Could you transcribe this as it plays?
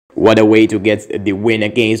What a way to get the win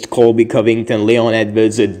against Colby Covington. Leon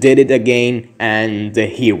Edwards did it again, and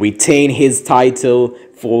he retained his title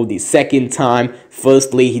for the second time.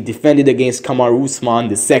 Firstly, he defended against Kamaru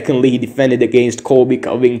Usman. Secondly, he defended against Colby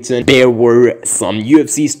Covington. There were some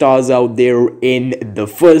UFC stars out there in the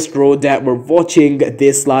first row that were watching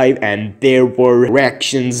this live, and there were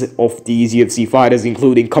reactions of these UFC fighters,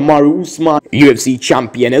 including Kamaru Usman, UFC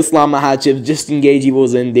champion Islam Makhachev, Justin Gaethje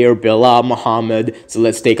was in there, Belal Muhammad. So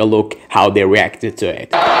let's take a look how they reacted to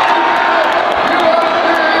it.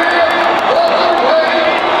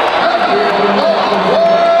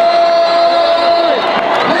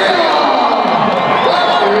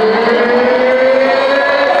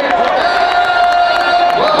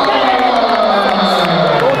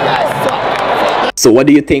 So what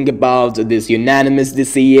do you think about this unanimous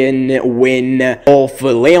decision win of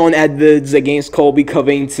Leon Edwards against Colby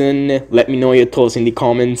Covington? Let me know your thoughts in the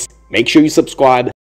comments. Make sure you subscribe.